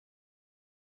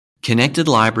Connected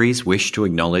Libraries wish to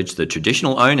acknowledge the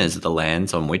traditional owners of the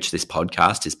lands on which this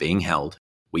podcast is being held.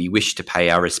 We wish to pay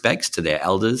our respects to their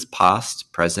elders,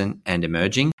 past, present, and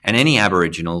emerging, and any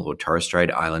Aboriginal or Torres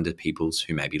Strait Islander peoples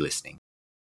who may be listening.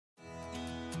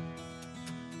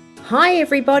 Hi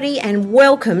everybody and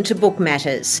welcome to Book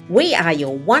Matters. We are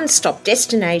your one-stop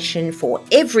destination for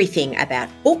everything about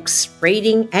books,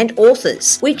 reading and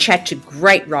authors. We chat to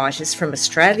great writers from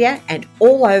Australia and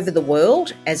all over the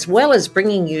world, as well as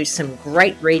bringing you some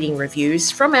great reading reviews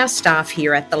from our staff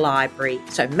here at the library.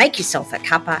 So make yourself a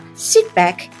cuppa, sit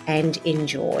back and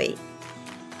enjoy.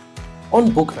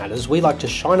 On Book Matters, we like to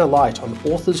shine a light on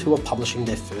authors who are publishing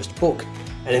their first book.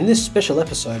 And in this special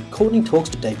episode, Courtney talks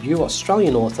to debut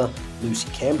Australian author Lucy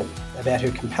Campbell about her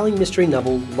compelling mystery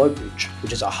novel Lowbridge,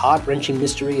 which is a heart-wrenching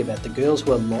mystery about the girls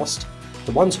who are lost,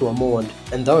 the ones who are mourned,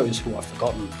 and those who are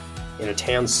forgotten, in a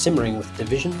town simmering with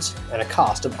divisions and a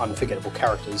cast of unforgettable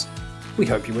characters. We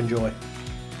hope you enjoy.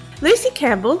 Lucy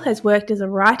Campbell has worked as a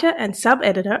writer and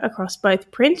sub-editor across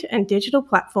both print and digital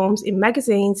platforms in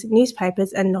magazines,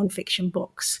 newspapers and non-fiction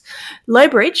books.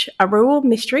 Lowbridge, a rural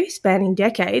mystery spanning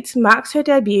decades, marks her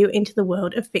debut into the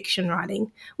world of fiction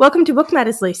writing. Welcome to Book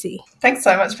Matters, Lucy. Thanks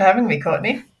so much for having me,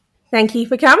 Courtney. Thank you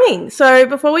for coming. So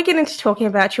before we get into talking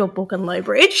about your book and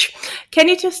Lowbridge, can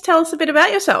you just tell us a bit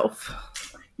about yourself?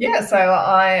 Yeah, so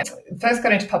I first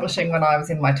got into publishing when I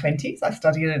was in my 20s. I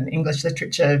studied an English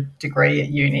literature degree at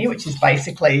uni, which is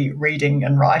basically reading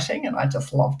and writing, and I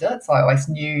just loved it. So I always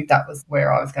knew that was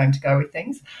where I was going to go with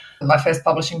things. My first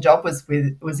publishing job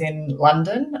was in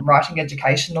London, writing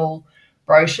educational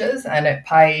brochures, and it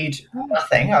paid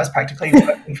nothing. I was practically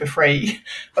working for free,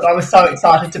 but I was so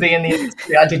excited to be in the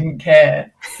industry, I didn't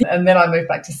care. And then I moved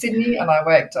back to Sydney and I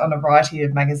worked on a variety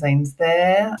of magazines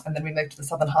there. And then we moved to the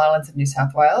Southern Highlands of New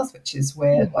South Wales, which is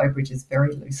where Lowbridge is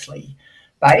very loosely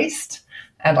based.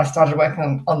 And I started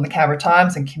working on the Canberra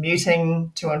Times and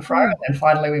commuting to and fro. And then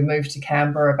finally we moved to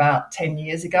Canberra about 10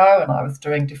 years ago, and I was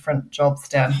doing different jobs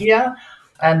down here.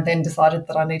 And then decided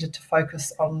that I needed to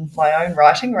focus on my own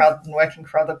writing rather than working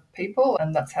for other people.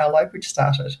 And that's how Lowbridge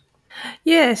started.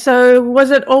 Yeah, so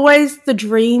was it always the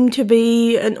dream to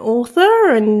be an author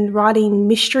and writing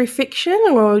mystery fiction,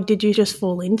 or did you just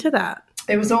fall into that?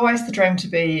 It was always the dream to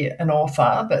be an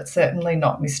author, but certainly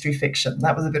not mystery fiction.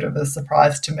 That was a bit of a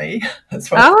surprise to me.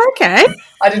 Okay.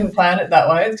 I didn't plan it that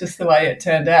way. It's just the way it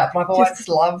turned out. But I've always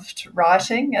loved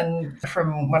writing, and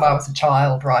from when I was a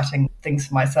child, writing things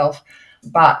for myself.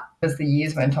 But as the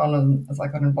years went on and as I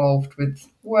got involved with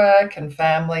work and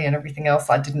family and everything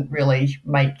else, I didn't really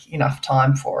make enough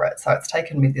time for it. So it's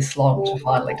taken me this long to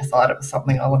finally decide it was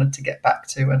something I wanted to get back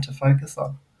to and to focus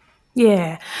on.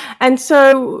 Yeah. And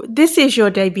so this is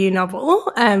your debut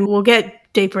novel, and we'll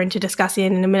get deeper into discussing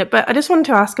it in a minute. But I just wanted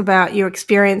to ask about your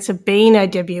experience of being a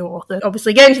debut author.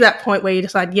 Obviously getting to that point where you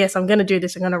decide, yes, I'm going to do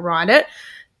this, I'm going to write it,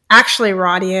 actually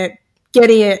writing it,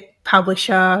 getting it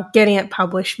publisher, getting it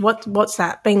published. What's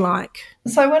that been like?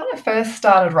 So when I first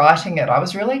started writing it, I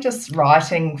was really just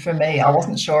writing for me. I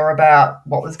wasn't sure about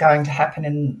what was going to happen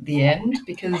in the end,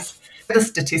 because the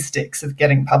statistics of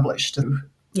getting published are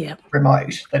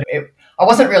remote. I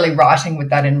wasn't really writing with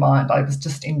that in mind. I was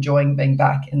just enjoying being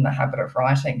back in the habit of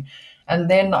writing. And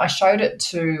then I showed it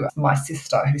to my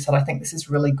sister, who said, I think this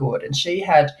is really good. And she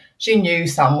knew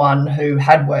someone who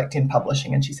had worked in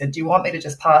publishing, and she said, do you want me to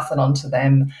just pass it on to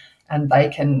them and they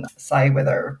can say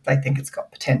whether they think it's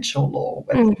got potential or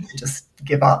whether they can just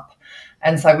give up?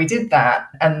 And so we did that.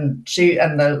 And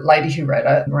the lady who read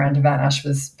it, Miranda Van Ash,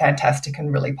 was fantastic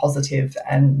and really positive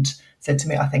and said to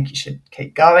me, I think you should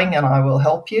keep going and I will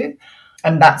help you.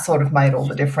 And that sort of made all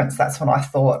the difference. That's when I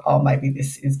thought, oh, maybe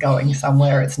this is going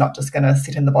somewhere. It's not just going to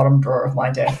sit in the bottom drawer of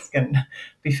my desk and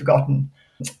be forgotten.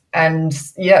 And,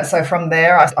 so from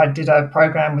there I did a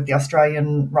program with the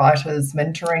Australian Writers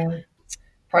Mentoring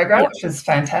Program, which was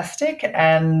fantastic.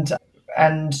 And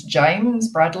James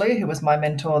Bradley, who was my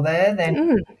mentor there,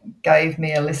 then gave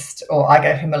me a list, or I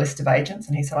gave him a list of agents,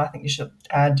 and he said, I think you should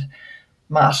add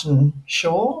Martin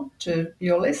Shaw to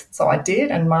your list. So I did,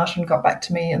 and Martin got back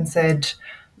to me and said,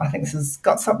 I think this has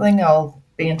got something, I'll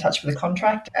be in touch with a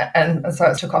contract. And so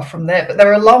it took off from there. But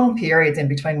there are long periods in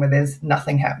between where there's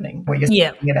nothing happening, where you're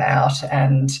sending it out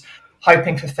and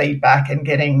hoping for feedback and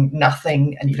getting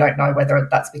nothing, and you don't know whether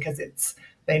that's because it's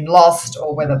been lost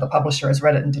or whether the publisher has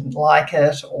read it and didn't like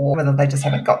it or whether they just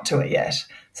haven't got to it yet.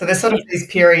 So there's sort of these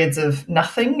periods of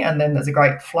nothing, and then there's a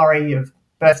great flurry of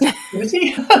burst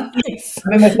activity. Yes.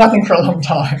 And then there's nothing for a long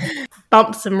time.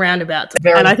 Bumps and roundabouts.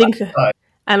 Very and I think so.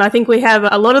 And I think we have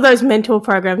a lot of those mentor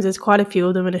programs. There's quite a few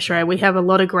of them in Australia. We have a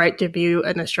lot of great debut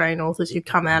and Australian authors who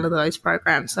come out of those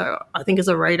programs. So I think as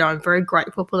a reader, I'm very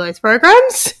grateful for those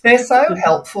programs. They're so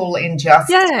helpful in just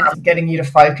getting you to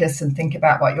focus and think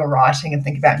about what you're writing and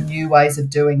think about new ways of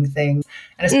doing things.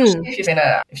 And especially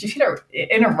if you're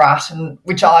in a rut, and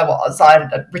which I was, I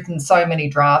had written so many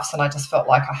drafts and I just felt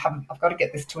like I've got to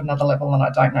get this to another level and I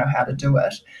don't know how to do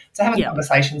it. So having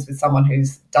conversations with someone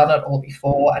who's done it all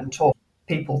before and taught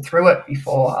people through it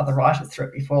before, other writers through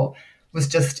it before, was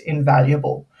just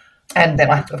invaluable. And then,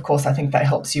 I think that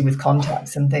helps you with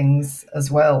contacts and things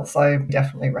as well. So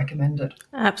definitely recommend it.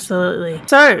 Absolutely.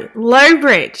 So,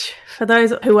 Lowbridge, for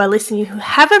those who are listening who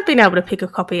haven't been able to pick a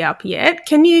copy up yet,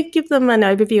 can you give them an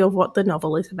overview of what the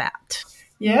novel is about?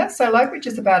 Yeah, so Lowbridge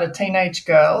is about a teenage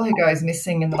girl who goes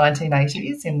missing in the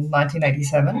 1980s, in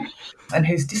 1987, and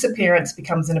whose disappearance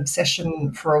becomes an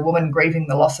obsession for a woman grieving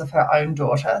the loss of her own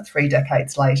daughter 3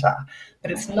 decades later.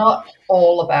 But it's not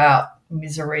all about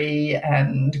misery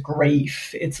and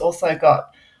grief. It's also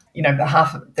got,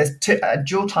 there's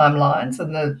dual timelines,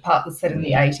 and the part that's set in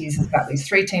the 80s is about these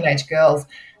 3 teenage girls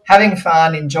having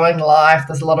fun, enjoying life.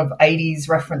 There's a lot of 80s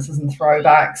references and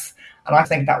throwbacks, and I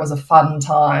think that was a fun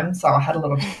time. So I had a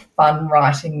lot of fun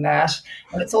writing that.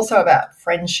 And it's also about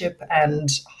friendship and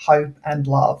hope and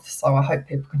love. So I hope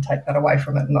people can take that away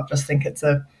from it and not just think it's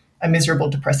a miserable,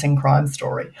 depressing crime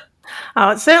story. Oh,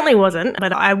 it certainly wasn't,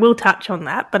 but I will touch on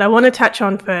that. But I want to touch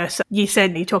on first, you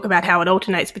talk about how it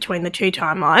alternates between the 2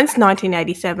 timelines,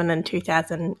 1987 and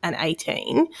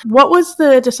 2018. What was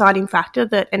the deciding factor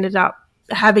that ended up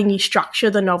having you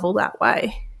structure the novel that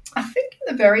way? I think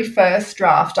in the very first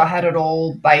draft, I had it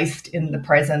all based in the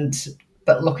present,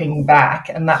 but looking back,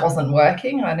 and that wasn't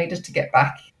working. I needed to get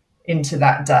back into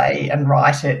that day and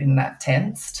write it in that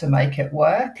tense to make it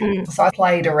work. So I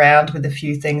played around with a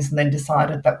few things and then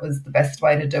decided that was the best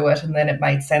way to do it. And then it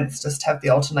made sense just to have the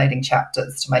alternating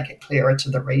chapters to make it clearer to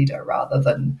the reader rather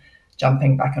than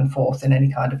jumping back and forth in any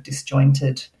kind of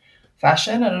disjointed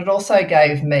fashion. And it also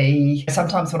gave me,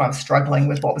 sometimes when I was struggling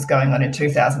with what was going on in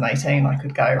 2018, I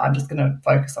could go, I'm just going to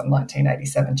focus on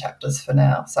 1987 chapters for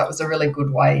now. So it was a really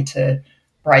good way to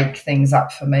break things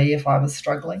up for me if I was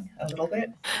struggling a little bit.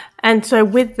 And so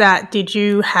with that, did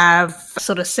you have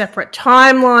sort of separate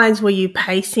timelines? Were you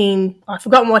pacing? I've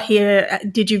forgotten what here.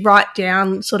 Did you write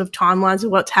down sort of timelines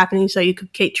of what's happening so you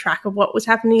could keep track of what was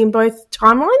happening in both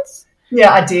timelines?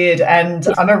 Yeah, I did. And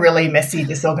I'm a really messy,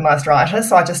 disorganised writer,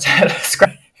 so I just had a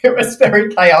script. It was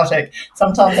very chaotic.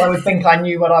 Sometimes I would think I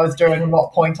knew what I was doing and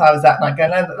what point I was at, and I'd go,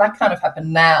 no, that kind of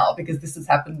happened now because this has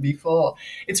happened before.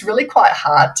 It's really quite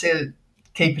hard to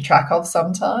keep a track of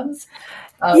sometimes.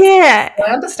 I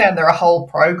understand there are whole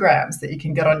programs that you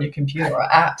can get on your computer or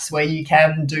apps where you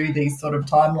can do these sort of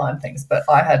timeline things, but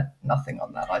I had nothing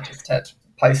on that. I just had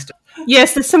posted.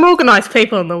 Yes, there's some organised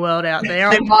people in the world out there.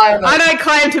 I don't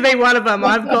claim to be one of them.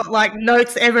 I've got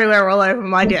notes everywhere all over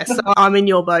my desk. So I'm in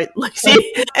your boat,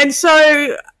 Lucy. And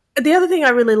so the other thing I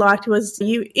really liked was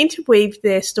you interweaved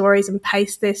their stories and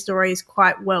paced their stories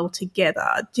quite well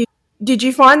together. Did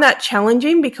you find that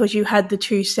challenging because you had the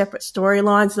 2 separate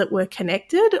storylines that were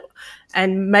connected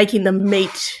and making them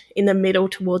meet in the middle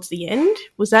towards the end?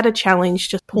 Was that a challenge,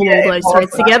 just pull all those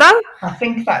threads together? I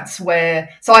think that's where...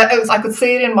 So I could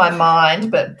see it in my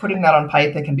mind, but putting that on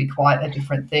paper can be quite a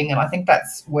different thing. And I think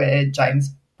that's where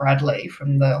James Bradley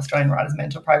from the Australian Writers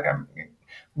Mentor Program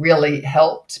really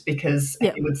helped, because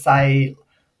he would say,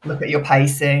 look at your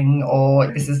pacing, or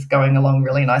this is going along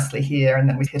really nicely here, and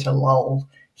then we hit a lull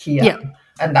here. Yeah.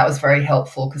 And that was very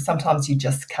helpful because sometimes you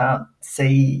just can't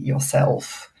see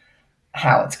yourself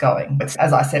how it's going. But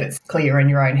as I said, it's clear in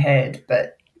your own head,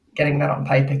 but getting that on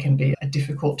paper can be a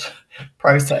difficult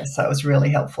process. So it was really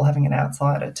helpful having an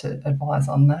outsider to advise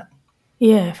on that.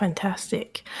 Yeah,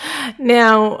 fantastic.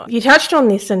 Now, you touched on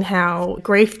this and how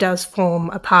grief does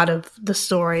form a part of the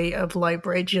story of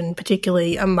Lowbridge, and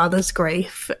particularly a mother's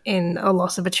grief in a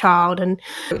loss of a child. And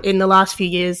in the last few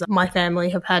years, my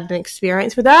family have had an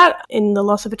experience with that in the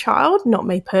loss of a child, not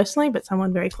me personally, but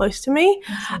someone very close to me.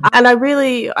 And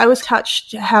I was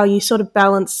touched how you sort of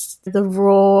balance the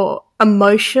raw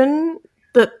emotion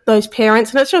that those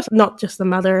parents, and it's just not just the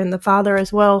mother and the father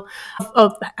as well,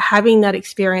 of having that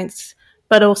experience,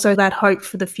 but also that hope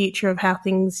for the future of how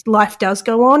life does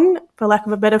go on, for lack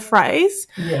of a better phrase.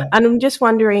 Yeah. And I'm just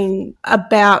wondering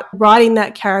about writing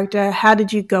that character. How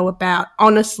did you go about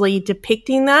honestly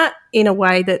depicting that in a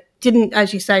way that didn't,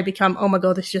 as you say, become, oh my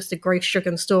God, this is just a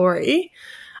grief-stricken story,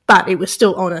 but it was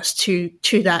still honest to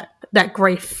that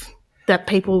grief that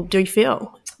people do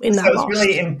feel? in So that it's loss.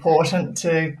 really important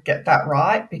to get that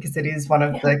right, because it is one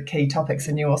of the key topics,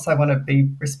 and you also want to be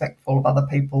respectful of other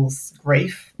people's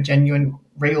grief, genuine,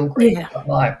 real grief, not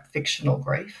like fictional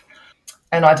grief.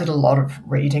 And I did a lot of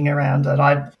reading around it.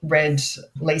 I read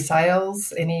Lee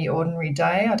Sales' Any Ordinary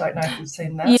Day. I don't know if you've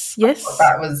seen that. Yes. I thought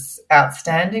that was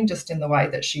outstanding, just in the way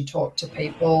that she talked to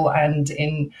people, and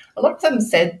in a lot of them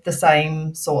said the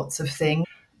same sorts of things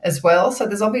as well. So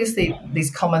there's obviously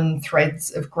these common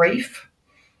threads of grief.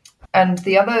 And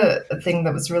the other thing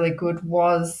that was really good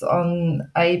was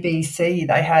on ABC,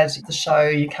 they had the show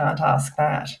You Can't Ask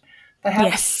That. They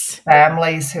had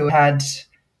families who had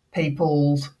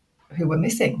people who were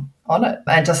missing on it,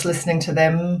 and just listening to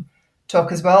them talk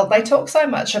as well. They talk so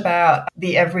much about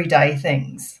the everyday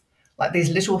things, like these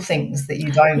little things that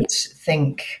you don't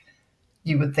think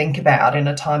you would think about in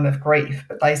a time of grief.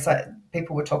 But they say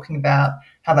people were talking about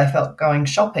how they felt going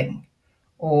shopping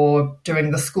or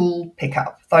doing the school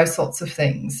pickup, those sorts of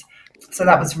things. So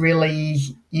that was really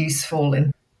useful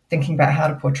in thinking about how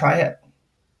to portray it.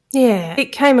 Yeah,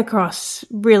 it came across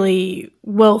really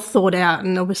well thought out,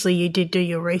 and obviously you did do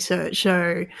your research,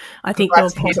 so I think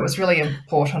it was really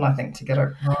important, I think, to get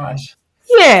it right.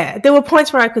 Yeah, there were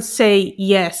points where I could see,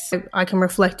 yes, I can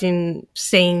reflect in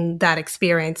seeing that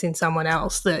experience in someone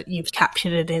else, that you've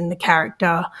captured it in the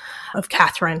character of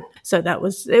Catherine. So it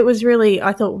was really,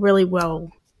 I thought, really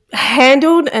well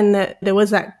handled, and that there was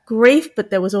that grief, but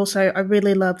there was also, I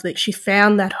really loved that she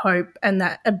found that hope and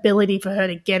that ability for her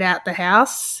to get out the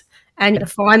house and to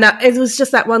find that. It was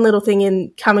just that one little thing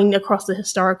in coming across the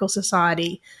historical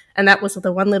society, and that was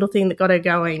the one little thing that got her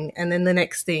going, and then the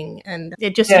next thing, and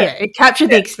it just it captured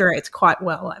the experience quite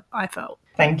well, I felt.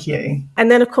 Thank you. And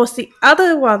then, of course, the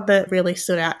other one that really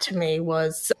stood out to me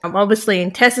was obviously in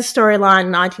Tessa's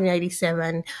storyline,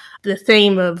 1987, the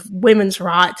theme of women's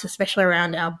rights, especially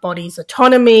around our body's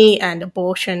autonomy and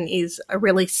abortion, is a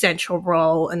really central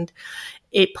role. And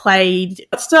it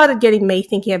started getting me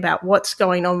thinking about what's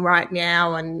going on right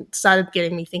now, and started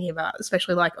getting me thinking about,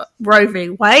 especially like Roe v.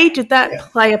 Wade. Did that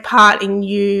play a part in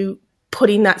you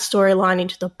putting that storyline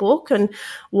into the book? And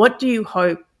what do you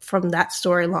hope from that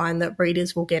storyline that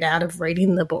readers will get out of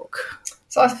reading the book?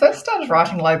 So I first started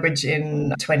writing Lowbridge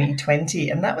in 2020,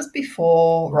 and that was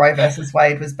before Roe versus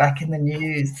Wade was back in the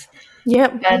news.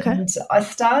 Yep. And I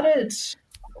started,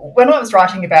 when I was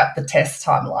writing about the test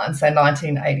timeline, so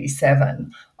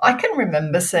 1987, I can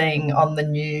remember seeing on the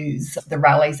news the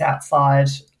rallies outside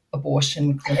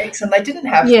abortion clinics, and they didn't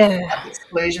have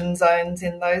exclusion zones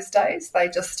in those days. They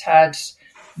just had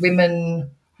women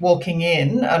walking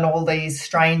in and all these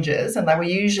strangers, and they were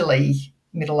usually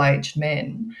middle-aged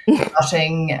men,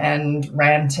 shouting and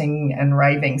ranting and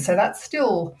raving. So that's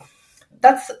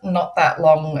not that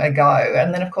long ago.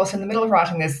 And then, of course, in the middle of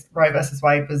writing this, Roe versus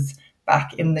Wade was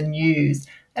back in the news.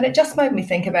 And it just made me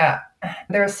think about,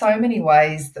 there are so many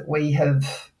ways that we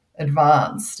have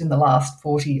advanced in the last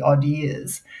 40-odd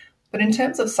years. But in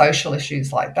terms of social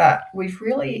issues like that, we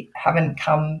really haven't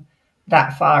come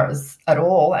that far at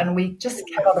all, and we just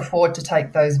cannot afford to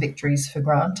take those victories for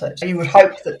granted. You would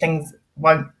hope that things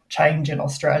won't change in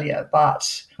Australia,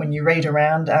 but when you read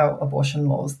around our abortion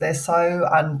laws, they're so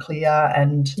unclear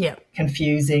and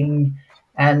confusing,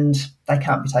 and they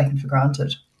can't be taken for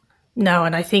granted. No,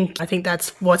 and I think that's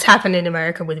what's happened in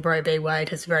America with Roe v. Wade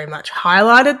has very much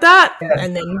highlighted that. Yes.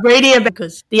 And then reading about,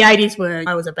 because the 80s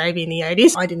I was a baby in the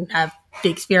 80s, I didn't have the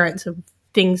experience of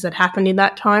things that happened in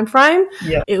that time frame.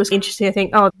 Yeah. It was interesting to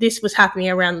think, this was happening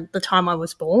around the time I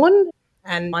was born,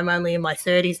 and I'm only in my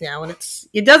 30s now, and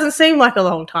it doesn't seem like a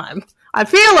long time. I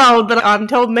feel old, but I'm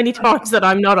told many times that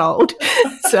I'm not old.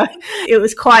 So it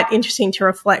was quite interesting to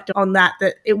reflect on that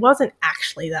it wasn't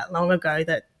actually that long ago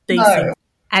that these things,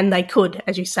 and they could,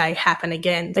 as you say, happen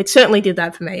again. It certainly did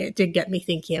that for me. It did get me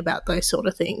thinking about those sort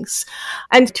of things.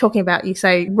 And talking about, you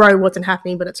say Roe wasn't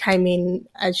happening, but it came in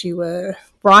as you were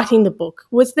writing the book.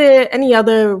 Was there any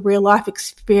other real life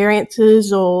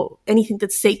experiences or anything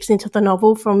that seeps into the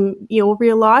novel from your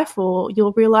real life or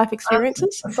your real life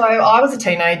experiences? So I was a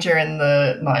teenager in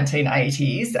the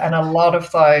 1980s, and a lot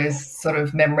of those sort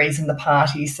of memories in the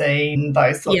party scene,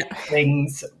 those sorts of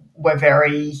things were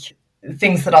very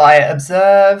things that I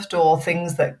observed or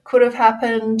things that could have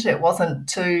happened. It wasn't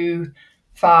too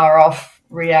far off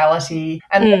reality.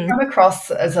 And they come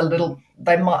across as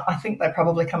I think they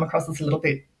probably come across as a little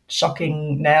bit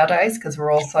shocking nowadays, because we're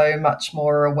all so much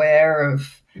more aware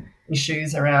of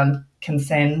issues around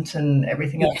consent and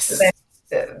everything else.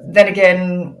 Then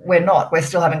again, we're not. We're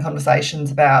still having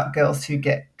conversations about girls who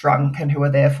get drunk and who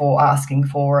are therefore asking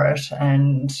for it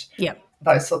and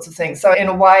those sorts of things. So in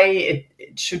a way,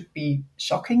 it should be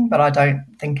shocking, but I don't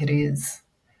think it is.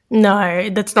 No,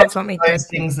 that's not something. Those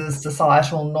things as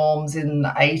societal norms in the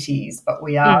 80s, but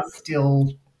we are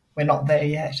still, we're not there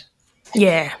yet.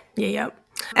 Yeah.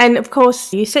 And of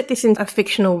course, you set this in a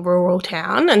fictional rural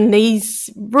town, and these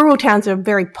rural towns are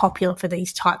very popular for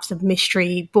these types of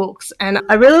mystery books. And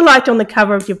I really liked on the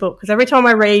cover of your book, because every time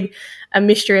I read a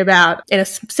mystery about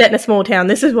set in a small town,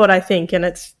 this is what I think. And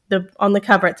it's on the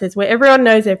cover, it says, where everyone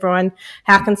knows everyone,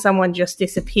 how can someone just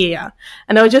disappear?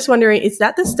 And I was just wondering, is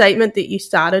that the statement that you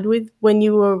started with when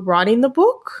you were writing the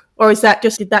book? Or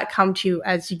did that come to you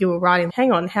as you were writing?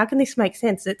 Hang on, how can this make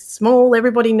sense? It's small,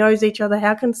 everybody knows each other.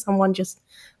 How can someone just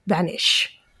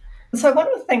vanish? So one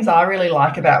of the things I really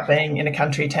like about being in a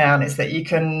country town is that you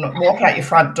can walk out your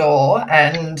front door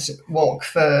and walk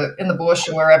in the bush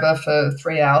or wherever for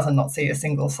 3 hours and not see a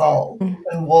single soul,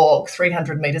 and walk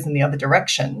 300 metres in the other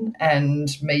direction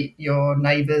and meet your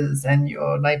neighbours and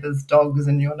your neighbours' dogs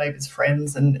and your neighbours'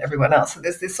 friends and everyone else. So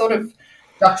there's this sort of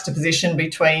juxtaposition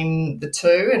between the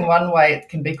two. In one way, it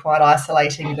can be quite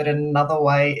isolating, but in another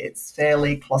way, it's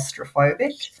fairly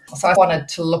claustrophobic. So I wanted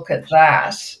to look at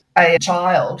that. A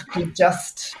child could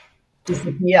just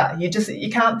disappear. You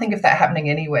can't think of that happening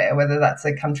anywhere, whether that's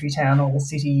a country town or a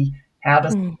city. How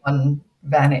does one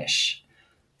vanish?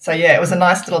 So, yeah, it was a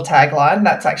nice little tagline.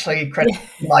 That's actually credited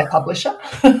to my publisher.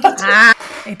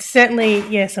 It's certainly,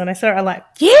 yes. When I saw it, I'm like,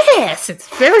 yes, it's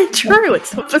very true.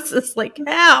 It's just like,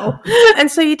 how? And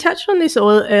so you touched on this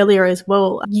earlier as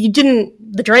well.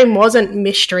 The dream wasn't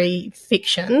mystery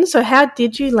fiction. So how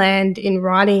did you land in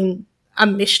writing a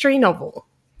mystery novel?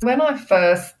 When I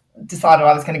first decided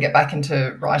I was going to get back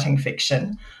into writing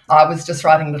fiction, I was just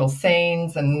writing little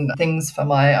scenes and things for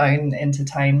my own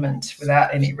entertainment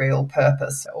without any real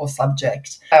purpose or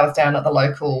subject. I was down at the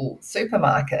local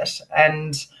supermarket,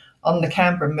 and on the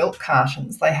Canberra milk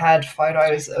cartons, they had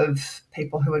photos of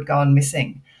people who had gone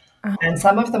missing. And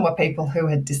some of them were people who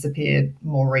had disappeared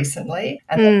more recently,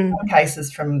 and some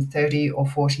cases from 30 or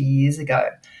 40 years ago.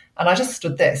 And I just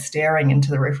stood there staring into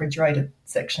the refrigerated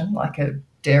section like a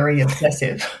dairy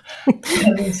obsessive.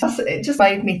 And it just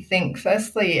made me think,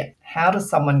 firstly, how does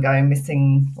someone go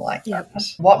missing like that?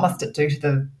 What must it do to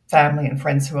the family and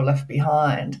friends who are left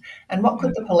behind? And what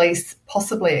could the police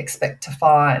possibly expect to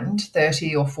find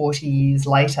 30 or 40 years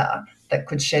later that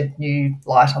could shed new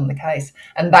light on the case?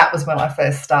 And that was when I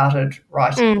first started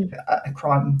writing a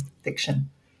crime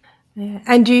fiction. Yeah.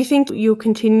 And do you think you'll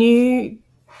continue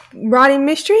writing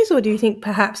mysteries, or do you think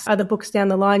perhaps other books down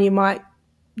the line you might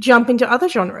jump into other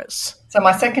genres? So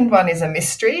my second one is a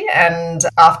mystery, and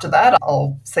after that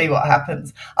I'll see what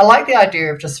happens. I like the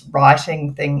idea of just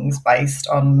writing things based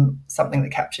on something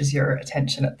that captures your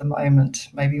attention at the moment.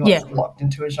 Maybe once you're locked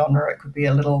into a genre, it could be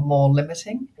a little more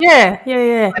limiting. Yeah.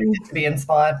 To be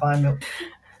inspired by milk.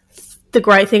 The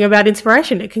great thing about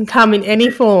inspiration, it can come in any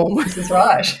form. This is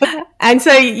right. And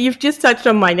so you've just touched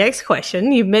on my next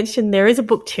question. You've mentioned there is a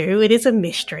book too. It is a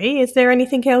mystery. Is there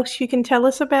anything else you can tell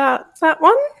us about that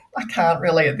one? I can't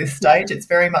really at this stage. It's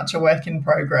very much a work in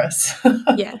progress.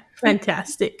 Yeah,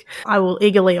 fantastic. I will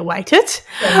eagerly await it.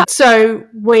 Yeah. So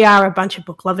we are a bunch of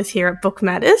book lovers here at Book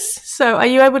Matters. So are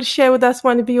you able to share with us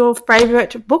one of your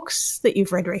favourite books that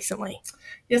you've read recently?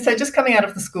 Yeah, so just coming out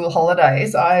of the school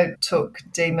holidays, I took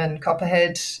Demon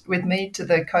Copperhead with me to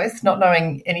the coast, not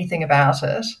knowing anything about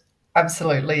it,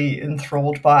 absolutely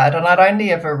enthralled by it. And I'd only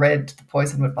ever read The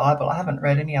Poisonwood Bible. I haven't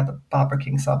read any other Barbara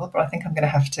Kingsolver, but I think I'm going to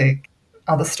have to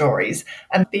other stories.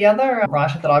 And the other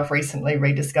writer that I've recently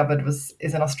rediscovered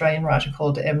is an Australian writer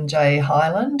called MJ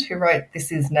Hyland, who wrote This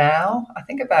Is Now, I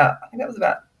think that was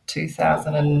about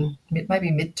 2000 and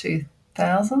maybe mid-2000s.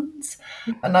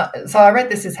 And so I read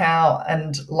This Is How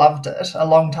and loved it a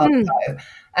long time ago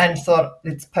and thought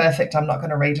it's perfect. I'm not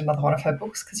going to read another one of her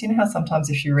books, because you know how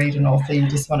sometimes if you read an author, you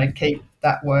just want to keep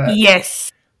that work.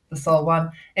 Yes. The sole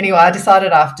one. Anyway, I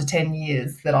decided after 10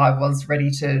 years that I was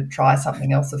ready to try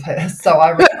something else of hers. So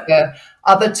I read the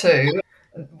other two.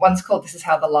 One's called This Is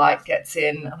How the Light Gets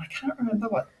In, and I can't remember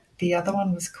what the other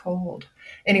one was called.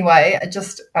 Anyway,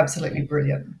 just absolutely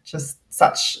brilliant. Just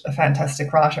such a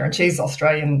fantastic writer. And she's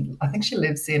Australian. I think she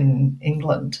lives in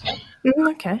England.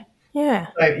 Okay. Yeah.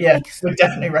 So, yeah, would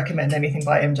definitely recommend anything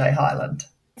by MJ Hyland.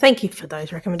 Thank you for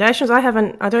those recommendations.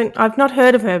 I've not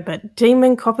heard of her, but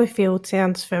Demon Copperfield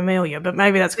sounds familiar, but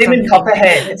maybe that's Demon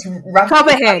Copperhead. It's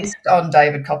roughly based on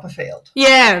David Copperfield.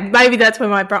 Yeah, maybe that's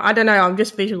where I don't know, I'm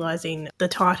just visualising the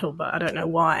title, but I don't know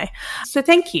why. So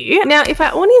thank you. Now, if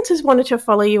our audiences wanted to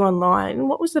follow you online,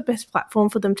 what was the best platform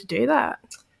for them to do that?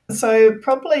 So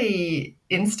probably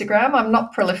Instagram. I'm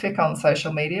not prolific on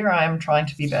social media. I am trying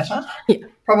to be better. Yeah.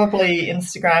 Probably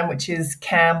Instagram, which is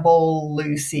Campbell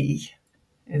Lucy.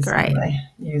 Is great. my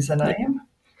username.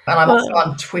 And I'm also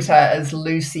on Twitter as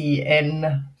Lucy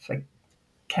N for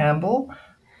Campbell.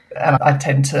 And I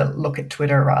tend to look at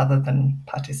Twitter rather than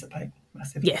participate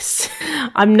massively. Yes.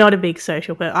 I'm not a big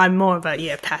social person. I'm more of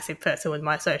a passive person with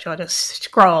my social. I just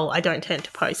scroll. I don't tend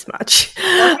to post much.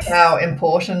 How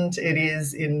important it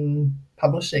is in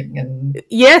publishing. And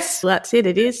yes, that's it.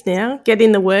 It is now.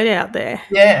 Getting the word out there.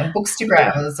 Yeah, and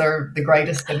bookstagrammers are the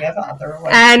greatest thing ever.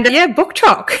 And Book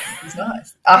Talk. It's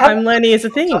nice. I'm learning as a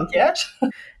thing. Yet?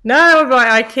 No, but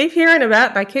I keep hearing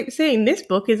about it. I keep seeing this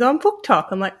book is on Book Talk.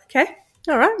 I'm like, okay,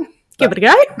 all right, give it a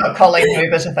go. Got Colleen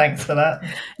Hoover to thanks for that.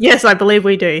 Yes, I believe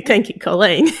we do. Thank you,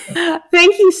 Colleen.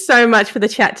 Thank you so much for the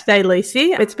chat today,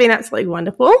 Lucy. It's been absolutely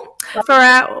wonderful. For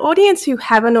our audience who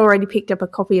haven't already picked up a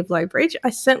copy of Lowbridge, I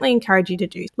certainly encourage you to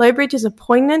do. Lowbridge is a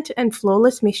poignant and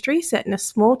flawless mystery set in a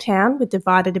small town with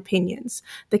divided opinions.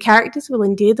 The characters will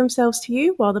endear themselves to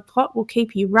you while the plot will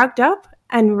keep you rugged up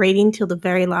and reading till the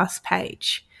very last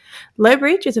page.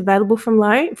 Lowbridge is available for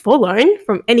loan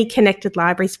from any connected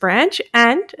libraries branch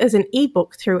and as an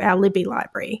ebook through our Libby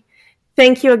library.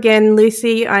 Thank you again,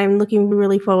 Lucy. I'm looking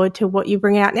really forward to what you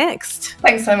bring out next.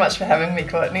 Thanks so much for having me,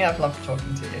 Courtney. I've loved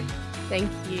talking to you. Thank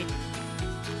you.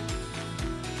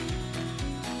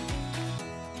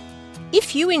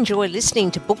 If you enjoy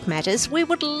listening to Book Matters, we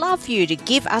would love you to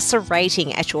give us a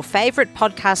rating at your favourite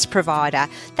podcast provider.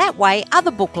 That way,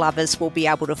 other book lovers will be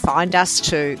able to find us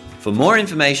too. For more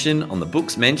information on the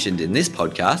books mentioned in this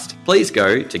podcast, please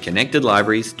go to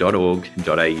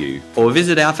connectedlibraries.org.au or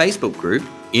visit our Facebook group,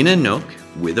 In a Nook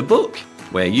with a Book,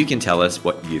 where you can tell us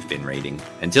what you've been reading.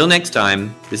 Until next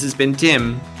time, this has been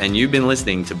Tim, and you've been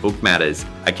listening to Book Matters,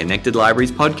 a Connected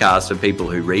Libraries podcast for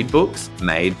people who read books,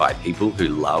 made by people who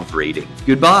love reading.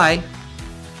 Goodbye.